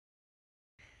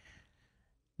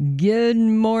Good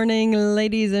morning,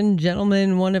 ladies and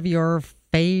gentlemen. One of your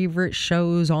favorite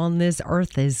shows on this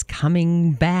earth is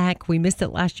coming back. We missed it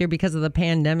last year because of the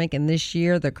pandemic, and this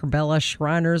year the Curbella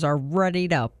Shriners are ready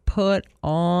to put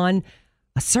on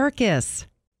a circus.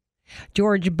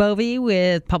 George Bovey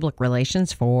with Public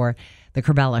Relations for the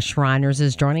Curbella Shriners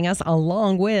is joining us,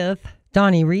 along with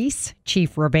Donnie Reese,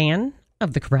 Chief Raban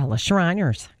of the Curbella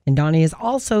Shriners. And Donnie is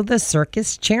also the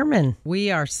circus chairman. We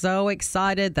are so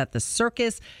excited that the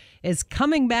circus is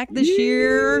coming back this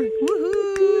year.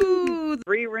 Woohoo!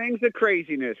 3 rings of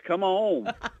craziness. Come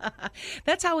on.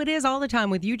 That's how it is all the time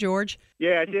with you, George.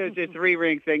 Yeah, it is. It's a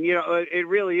 3-ring thing. You know, it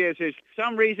really is. There's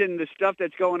some reason the stuff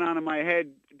that's going on in my head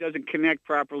doesn't connect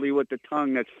properly with the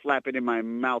tongue that's flapping in my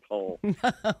mouth hole.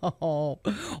 Oh,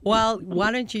 well,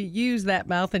 why don't you use that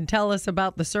mouth and tell us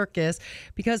about the circus?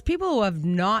 Because people who have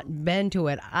not been to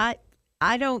it, I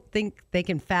don't think they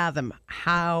can fathom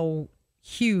how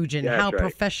huge and how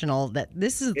professional that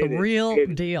this is the real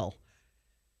deal.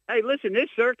 Hey, listen, this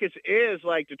circus is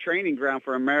like the training ground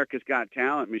for America's Got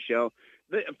Talent, Michelle.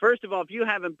 First of all, if you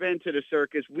haven't been to the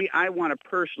circus, I want to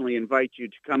personally invite you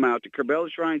to come out to Curbella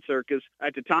Shrine Circus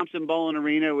at the Thompson-Boling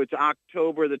Arena. It's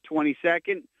October the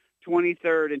 22nd,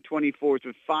 23rd, and 24th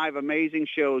with 5 amazing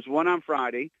shows, one on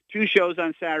Friday, 2 shows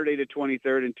on Saturday the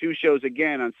 23rd, and 2 shows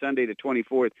again on Sunday the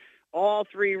 24th. All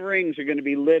 3 rings are going to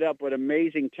be lit up with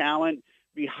amazing talent,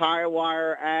 be high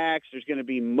wire acts. There's going to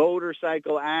be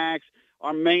motorcycle acts.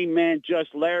 Our main man,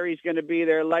 Just Larry's going to be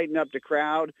there lighting up the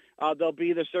crowd. There'll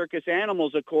be the circus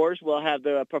animals, of course. We'll have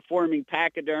the performing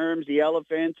pachyderms, the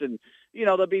elephants, and,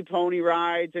 there'll be pony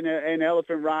rides and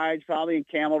elephant rides, probably, and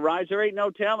camel rides. There ain't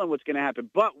no telling what's going to happen.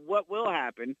 But what will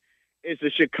happen is the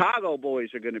Chicago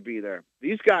boys are going to be there.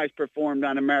 These guys performed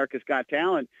on America's Got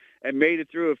Talent and made it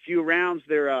through a few rounds.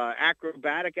 Their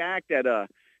acrobatic act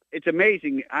it's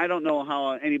amazing. I don't know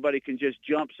how anybody can just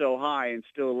jump so high and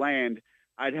still land.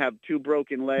 I'd have 2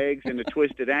 broken legs and a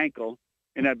twisted ankle,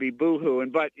 and I'd be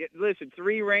boo-hooing. But listen,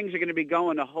 3 rings are going to be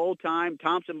going the whole time.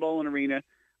 Thompson-Boling Arena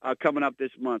coming up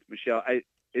this month, Michelle.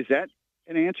 Is that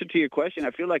an answer to your question?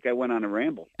 I feel like I went on a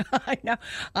ramble. I know.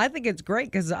 I think it's great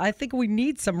because I think we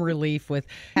need some relief with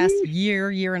past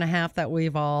year and a half that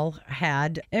we've all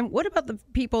had. And what about the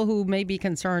people who may be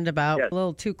concerned about a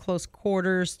little too close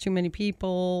quarters, too many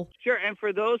people? Sure. And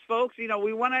for those folks,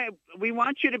 we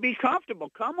want you to be comfortable.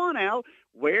 Come on out.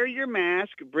 Wear your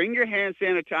mask, bring your hand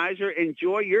sanitizer,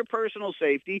 enjoy your personal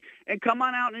safety, and come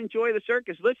on out and enjoy the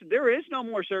circus. Listen, there is no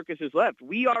more circuses left.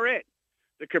 We are it.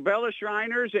 The Curbella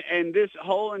Shriners and this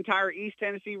whole entire East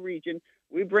Tennessee region,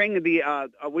 we bring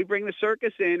the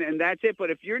circus in, and that's it. But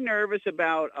if you're nervous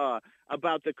about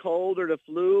the cold or the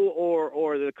flu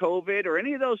or the COVID or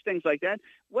any of those things like that,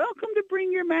 welcome to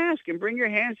bring your mask and bring your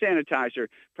hand sanitizer.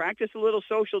 Practice a little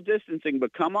social distancing,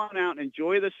 but come on out and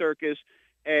enjoy the circus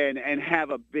and have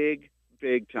a big,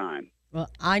 big time. Well,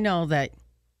 I know that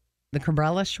the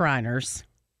Curbella Shriners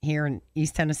here in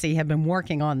East Tennessee have been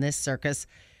working on this circus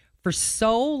for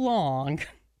so long.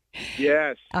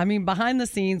 Yes. I mean, behind the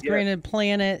scenes, Granted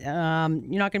Planet,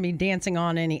 you're not going to be dancing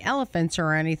on any elephants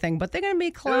or anything, but they're going to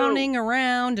be clowning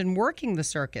around and working the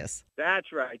circus.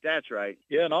 That's right.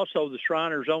 Yeah, and also the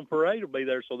Shriners on parade will be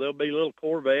there, so there'll be little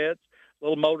Corvettes,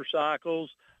 little motorcycles,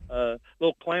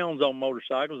 little clowns on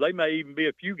motorcycles. They may even be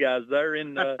a few guys there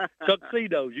in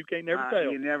tuxedos. You can't never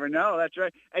tell. You never know. That's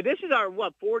right. And this is our,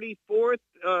 44th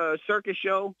circus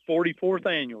show? 44th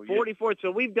annual. 44th.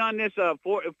 So we've done this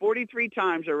 43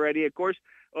 times already. Of course,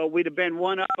 we'd have been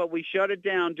one up, but we shut it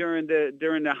down during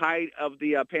the height of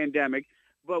the pandemic.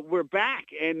 But we're back,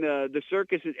 and the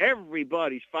circus is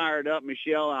everybody's fired up,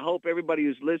 Michelle. I hope everybody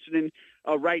who's listening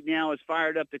right now is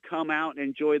fired up to come out and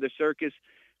enjoy the circus.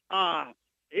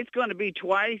 It's going to be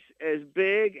twice as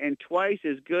big and twice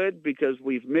as good because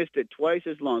we've missed it twice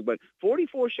as long. But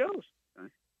 44 shows.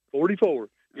 44.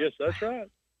 Yes, that's right.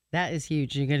 That is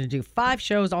huge. You're going to do 5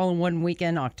 shows all in one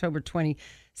weekend, October 22nd,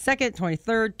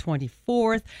 23rd,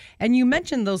 24th. And you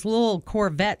mentioned those little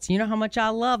Corvettes. You know how much I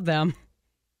love them.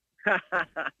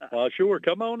 Well, sure.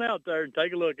 Come on out there and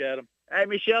take a look at them. Hey,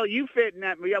 Michelle, you fit in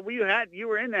that. You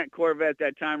were in that Corvette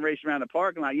that time racing around the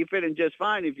parking lot. You fit in just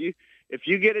fine. If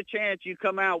you get a chance, you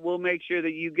come out. We'll make sure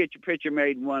that you get your picture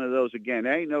made in one of those again.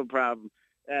 Ain't no problem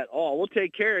at all. We'll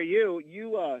take care of you.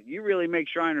 You really make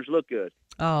Shriners look good.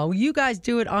 Oh, you guys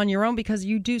do it on your own because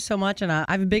you do so much, and I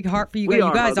have a big heart for you guys.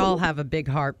 You guys all have a big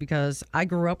heart because I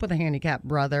grew up with a handicapped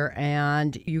brother,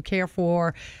 and you care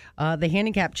for the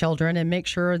handicapped children and make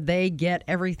sure they get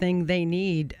everything they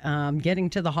need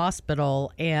getting to the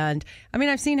hospital. And, I mean,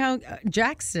 I've seen how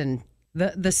Jackson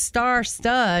the star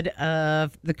stud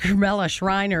of the Carmella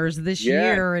Shriners this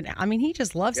year. And I mean, he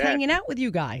just loves hanging out with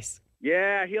you guys.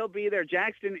 Yeah, he'll be there.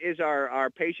 Jackson is our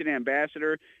patient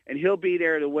ambassador, and he'll be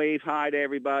there to wave hi to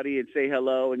everybody and say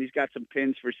hello, and he's got some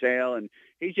pins for sale, and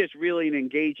he's just really an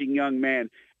engaging young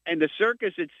man. And the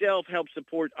circus itself helps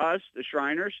support us, the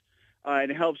Shriners,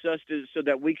 and helps us so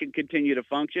that we can continue to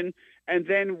function. And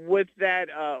then with that,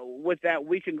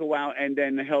 we can go out and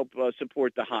then help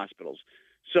support the hospitals.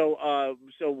 So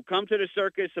come to the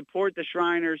circus, support the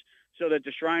Shriners so that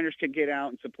the Shriners can get out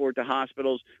and support the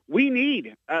hospitals. We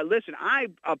need, listen, I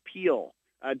appeal.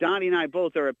 Donnie and I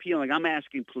both are appealing. I'm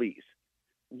asking, please,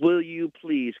 will you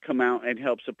please come out and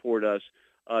help support us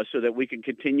so that we can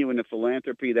continue in the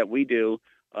philanthropy that we do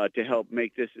to help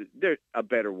make this a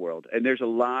better world. And there's a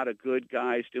lot of good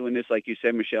guys doing this. Like you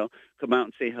said, Michelle, come out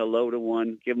and say hello to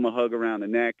one, give them a hug around the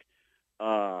neck.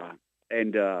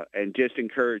 And just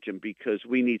encourage them because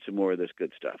we need some more of this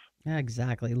good stuff.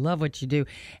 Exactly. Love what you do.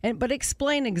 But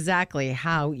explain exactly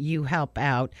how you help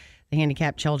out the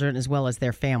handicapped children as well as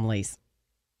their families.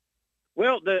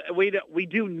 Well, we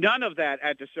do none of that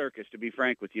at the circus, to be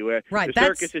frank with you. Right. The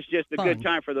circus is just a good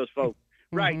time for those folks.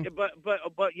 Right. Mm-hmm.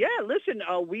 But yeah, listen,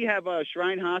 we have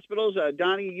Shrine hospitals.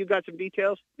 Donnie, you got some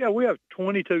details? Yeah, we have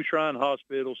 22 Shrine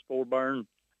hospitals, 4 burn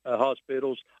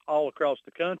hospitals all across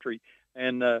the country.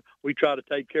 And we try to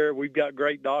take care of. We've got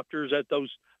great doctors at those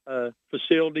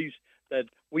facilities that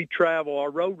we travel.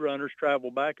 Our road runners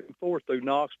travel back and forth through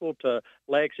Knoxville to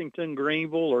Lexington,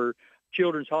 Greenville, or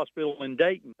Children's Hospital in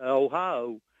Dayton,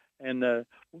 Ohio. And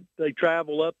they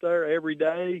travel up there every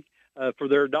day for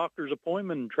their doctor's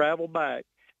appointment and travel back.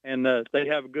 And they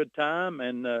have a good time,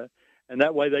 and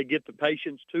that way they get the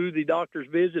patients to the doctor's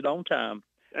visit on time.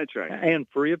 That's right. And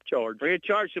free of charge. Free of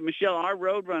charge. So, Michelle, our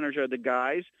road runners are the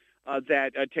guys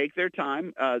that take their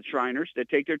time, Shriners, that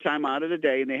take their time out of the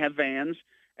day, and they have vans,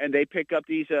 and they pick up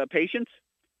these patients,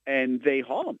 and they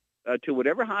haul them to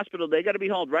whatever hospital. They got to be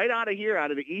hauled right out of here, out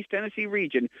of the East Tennessee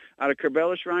region, out of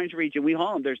Carmella Shrines region. We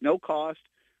haul them. There's no cost.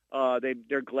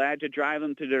 They're glad to drive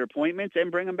them to their appointments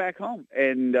and bring them back home.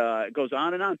 And it goes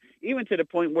on and on, even to the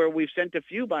point where we've sent a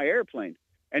few by airplane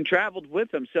and traveled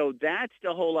with them. So that's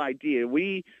the whole idea.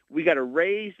 We got to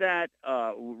raise that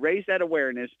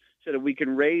awareness so that we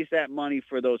can raise that money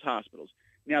for those hospitals.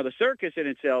 Now, the circus in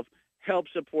itself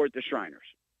helps support the Shriners,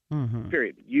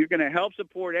 period. You're going to help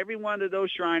support every one of those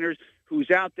Shriners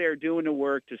who's out there doing the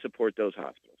work to support those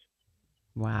hospitals.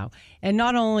 Wow. And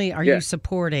not only are you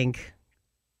supporting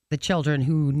the children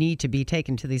who need to be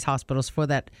taken to these hospitals for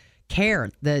that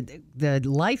care, the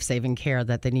life-saving care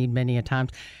that they need many a times,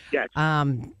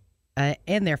 and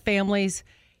their families.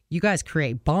 You guys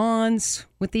create bonds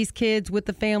with these kids, with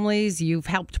the families. You've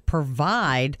helped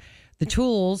provide the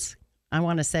tools, I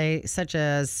want to say, such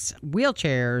as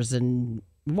wheelchairs and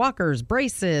walkers,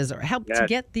 braces, or help to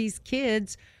get these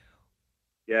kids,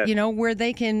 where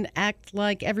they can act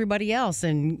like everybody else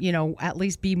and, at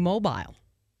least be mobile.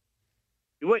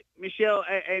 What, Michelle,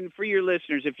 and for your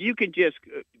listeners, if you could just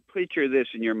picture this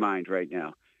in your mind right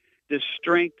now, the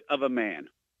strength of a man.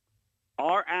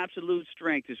 Our absolute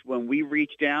strength is when we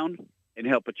reach down and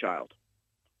help a child.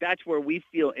 That's where we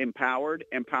feel empowered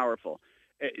and powerful.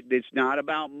 It's not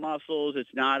about muscles.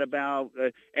 It's not about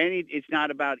it's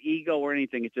not about ego or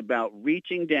anything. It's about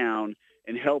reaching down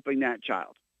and helping that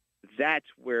child. That's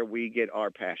where we get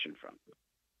our passion from.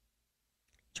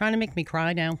 Trying to make me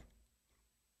cry now.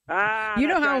 You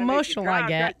know how emotional I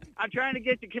get. I'm trying to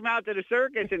get you to come out to the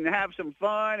circus and have some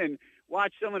fun and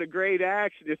watch some of the great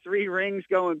acts, the 3 rings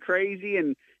going crazy,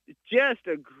 and just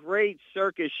a great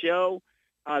circus show.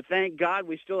 Thank God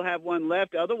we still have one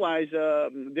left. Otherwise,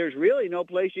 there's really no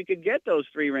place you could get those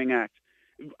 3-ring acts.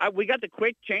 We got the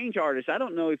quick change artist. I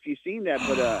don't know if you've seen that,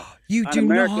 but you do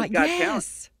America's not. Got yes,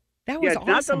 Talent. That was it's awesome.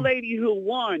 not the lady who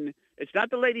won. It's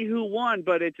not the lady who won,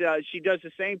 but it's she does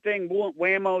the same thing.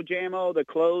 Whammo, jammo, the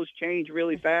clothes change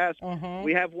really fast.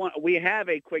 We have one. We have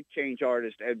a quick change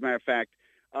artist, as a matter of fact.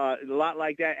 A lot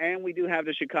like that. And we do have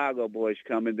the Chicago Boys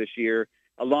coming this year,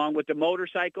 along with the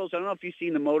motorcycles. I don't know if you've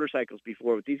seen the motorcycles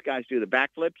before, but these guys do the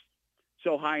backflips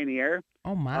so high in the air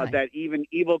that even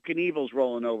Evel Knievel's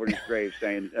rolling over in his grave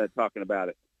talking about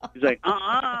it. He's like,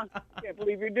 can't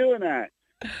believe you're doing that.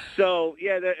 So,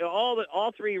 yeah,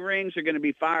 all 3 rings are going to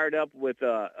be fired up with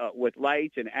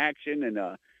lights and action,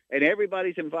 and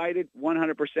everybody's invited,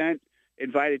 100%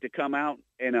 invited to come out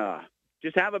and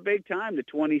just have a big time, the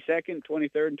 22nd,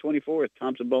 23rd, and 24th,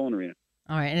 Thompson Bowling Arena.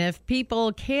 All right, and if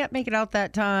people can't make it out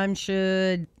that time,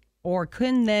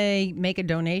 couldn't they make a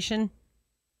donation?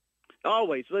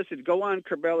 Always. Listen, go on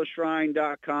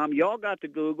CarmellaShrine.com. Y'all got the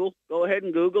Google. Go ahead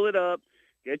and Google it up.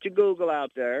 Get your Google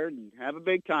out there and have a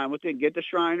big time with it. Get to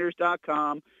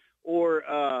Shriners.com or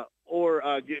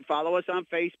follow us on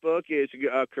Facebook. It's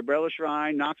Curbelo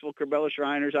Shrine, Knoxville Curbelo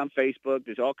Shriners on Facebook.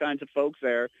 There's all kinds of folks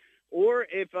there. Or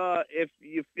if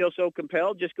you feel so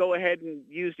compelled, just go ahead and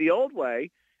use the old way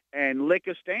and lick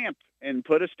a stamp and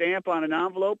put a stamp on an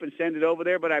envelope and send it over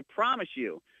there. But I promise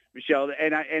you, Michelle,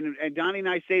 and Donnie and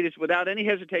I say this without any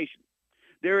hesitation,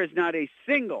 there is not a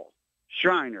single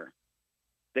Shriner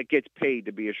that gets paid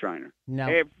to be a Shriner. No.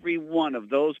 Every one of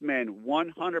those men,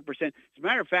 100%. As a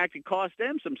matter of fact, it costs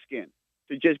them some skin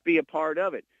to just be a part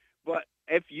of it. But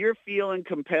if you're feeling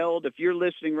compelled, if you're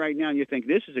listening right now and you think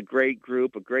this is a great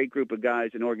group of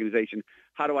guys, an organization,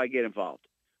 how do I get involved?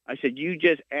 I said, you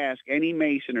just ask any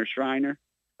Mason or Shriner.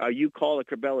 You call a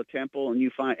Curbelo Temple and you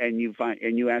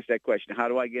ask that question, how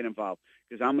do I get involved?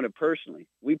 Because I'm going to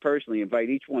we personally invite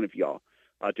each one of y'all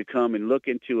to come and look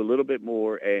into a little bit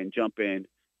more and jump in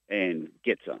and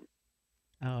get some.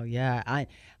 Oh, yeah.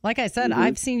 Like I said,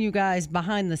 I've seen you guys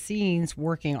behind the scenes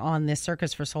working on this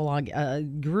circus for so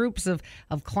long. Groups of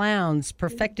clowns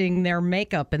perfecting their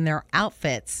makeup and their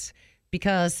outfits,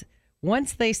 because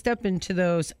once they step into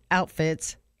those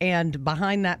outfits and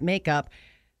behind that makeup,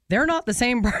 they're not the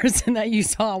same person that you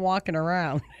saw walking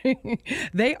around.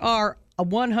 They are a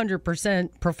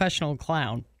 100% professional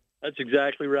clown. That's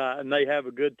exactly right, and they have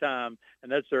a good time,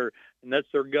 and that's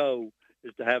their goal,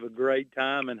 is to have a great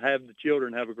time and have the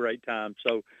children have a great time.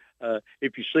 So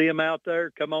if you see them out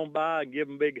there, come on by and give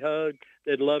them a big hug.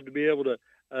 They'd love to be able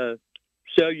to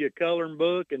show you a coloring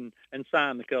book and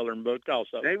sign the coloring book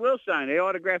also. They will sign. They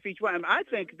autograph each one. I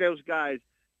think those guys,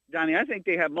 Donnie, I think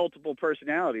they have multiple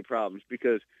personality problems,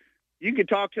 because you can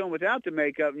talk to them without the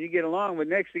makeup and you get along, but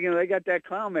next thing you know, they got that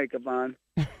clown makeup on.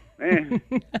 Man,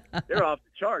 they're off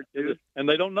the charts, dude. And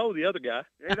they don't know the other guy.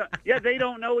 They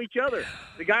don't know each other.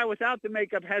 The guy without the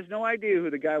makeup has no idea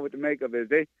who the guy with the makeup is.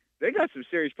 They got some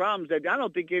serious problems that I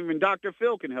don't think even Dr.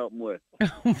 Phil can help them with.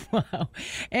 Wow.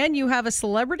 And you have a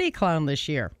celebrity clown this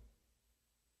year.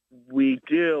 We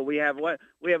do. We have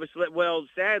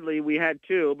sadly, we had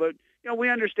two, but we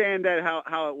understand that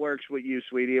how it works with you,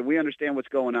 sweetie, and we understand what's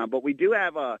going on. But we do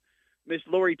have Miss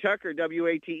Lori Tucker,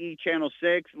 WATE Channel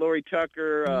 6. Lori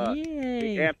Tucker,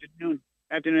 the afternoon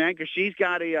anchor. She's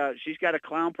got a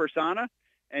clown persona,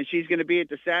 and she's going to be at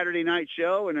the Saturday night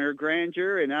show in her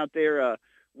grandeur and out there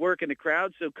working the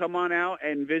crowd. So come on out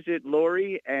and visit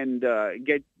Lori and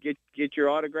get your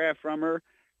autograph from her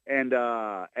and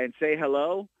say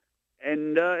hello.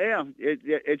 And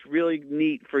it's really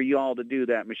neat for you all to do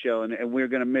that, Michelle, and we're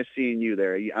going to miss seeing you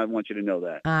there. I want you to know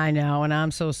that. I know, and I'm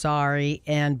so sorry.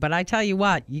 But I tell you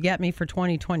what, you get me for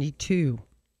 2022.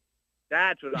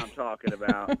 That's what I'm talking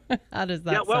about. How does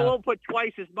that sound? We'll put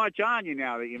twice as much on you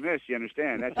now that you miss. You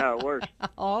understand? That's how it works.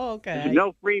 Oh, okay. There's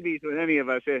no freebies with any of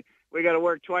us. We got to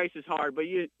work twice as hard. But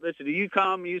you listen. You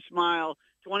come, you smile.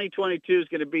 2022 is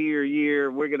going to be your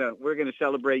year. We're gonna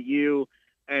celebrate you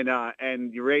and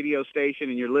your radio station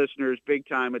and your listeners big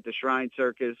time at the Shrine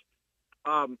Circus.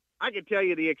 I can tell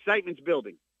you the excitement's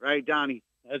building, right, Donnie?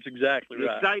 That's exactly right.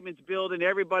 The excitement's building.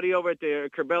 Everybody over at the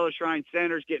Curbelo Shrine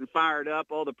Center is getting fired up.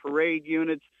 All the parade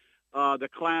units, the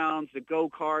clowns, the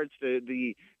go-karts,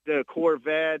 the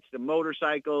Corvettes, the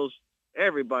motorcycles.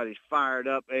 Everybody's fired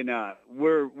up, and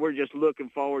we're just looking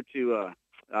forward to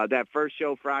that first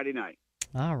show Friday night.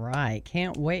 All right.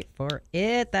 Can't wait for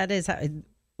it. That is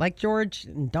like George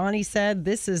and Donnie said,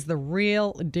 this is the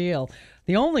real deal.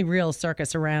 The only real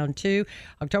circus around, too.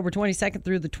 October 22nd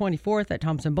through the 24th at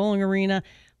Thompson Bowling Arena.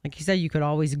 Like you said, you could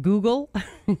always Google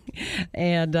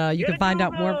and you can find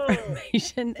out more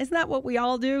information. Isn't that what we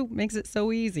all do? Makes it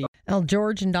so easy. Well,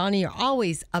 George and Donnie are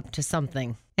always up to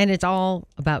something. And it's all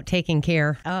about taking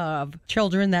care of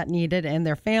children that need it and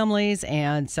their families.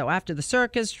 And so after the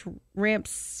circus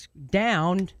ramps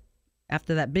down,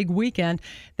 after that big weekend,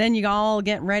 then you all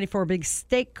getting ready for a big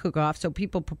steak cook-off. So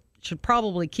people should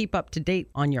probably keep up to date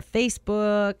on your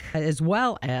Facebook as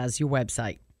well as your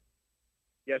website.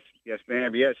 Yes,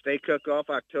 ma'am. Yes, steak cook-off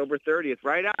October 30th,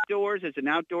 right outdoors. It's an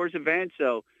outdoors event.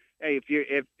 So, hey, if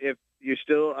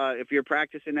you're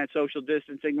practicing that social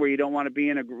distancing where you don't want to be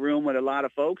in a room with a lot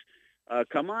of folks,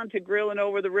 come on to Grilling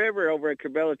Over the River over at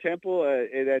Curbelo Temple.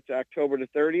 That's October the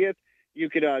 30th. You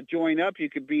could join up. You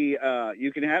could be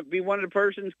be one of the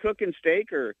persons cooking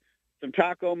steak or some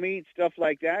taco meat, stuff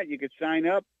like that. You could sign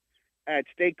up at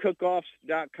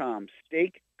steakcookoffs.com,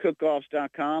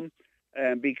 steakcookoffs.com,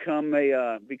 and become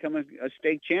a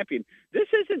steak champion. This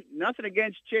isn't nothing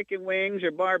against chicken wings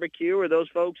or barbecue or those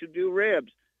folks who do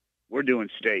ribs. We're doing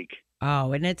steak.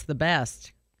 Oh, and it's the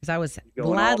best because I was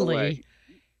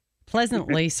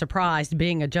pleasantly surprised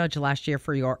being a judge last year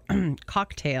for your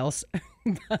cocktails,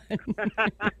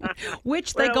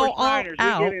 which they go all Shriners,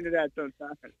 out. We get into that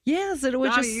sometimes. Yes, it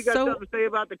was Donnie, just you got so. something to say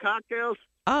about the cocktails?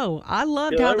 Oh, I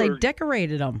loved Yeah, how they they were-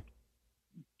 decorated them.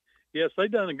 Yes, they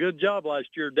done a good job last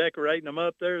year decorating them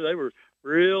up there. They were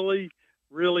really,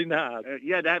 really nice.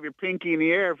 You had to have your pinky in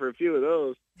the air for a few of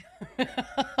those.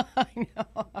 I know,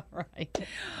 all right.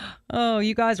 Oh,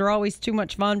 you guys are always too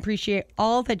much fun. Appreciate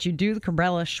all that you do, the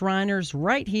Cabela Shriners,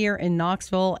 right here in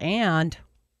Knoxville and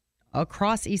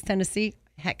across East Tennessee.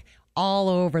 Heck, all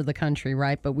over the country,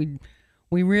 right? But we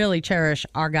really cherish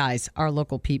our guys, our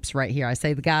local peeps right here. I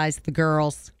say the guys, the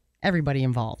girls, everybody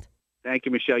involved. Thank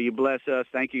you, Michelle. You bless us.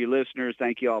 Thank you, listeners.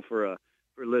 Thank you all for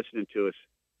listening to us.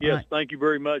 Yes, right. Thank you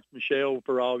very much, Michelle,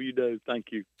 for all you do. Thank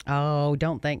you. Oh,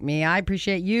 don't thank me. I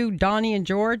appreciate you, Donnie and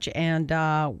George, and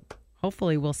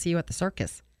hopefully we'll see you at the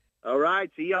circus. All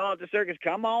right. See y'all at the circus.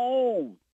 Come on.